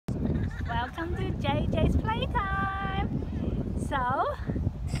welcome to JJ's Playtime. So,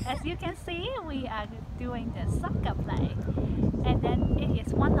 as you can see, we are doing the soccer play, and then it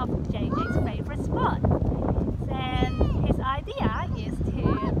is one of JJ's favorite sports. And his idea is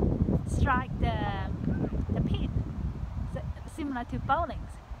to strike the pin, similar to bowling.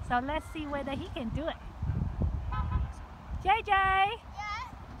 So let's see whether he can do it. JJ, Yeah.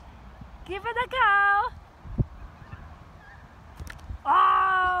 give it a go.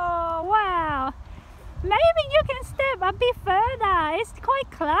 Oh, wow. Maybe you can step a bit further. It's quite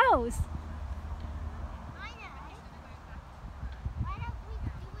close. I know. Why don't we do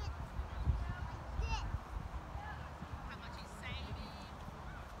it like this?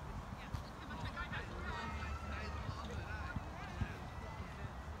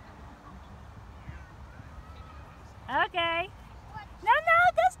 Okay. No,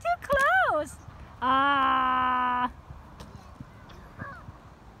 that's too close. Ah.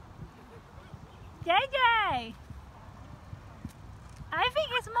 JJ, I think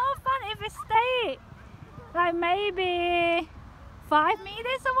it's more fun if it stay like maybe 5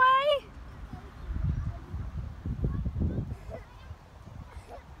 meters away.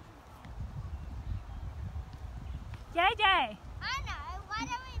 JJ, I know. Why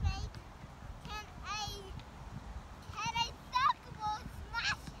don't we make can a soccer ball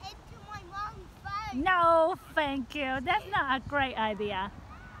smash into my mom's phone? no, thank you. That's not a great idea.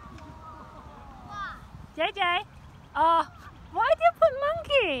 Why? JJ, oh, why do you put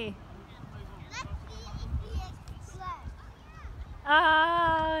monkey? Let's see if he explodes.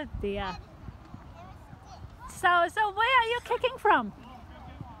 Oh dear. So where are you kicking from?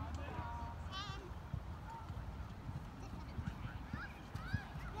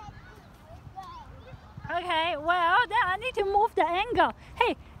 Okay, well then I need to move the angle.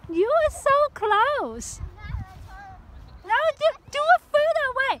 Hey, you are so close. No, do it further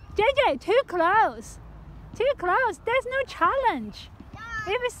away. JJ, too close. Too close. There's no challenge.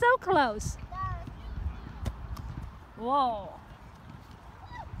 If it's so close. Whoa.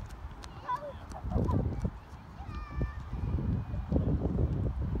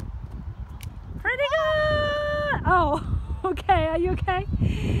 Pretty good. Oh, okay. Are you okay?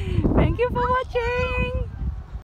 Thank you for watching.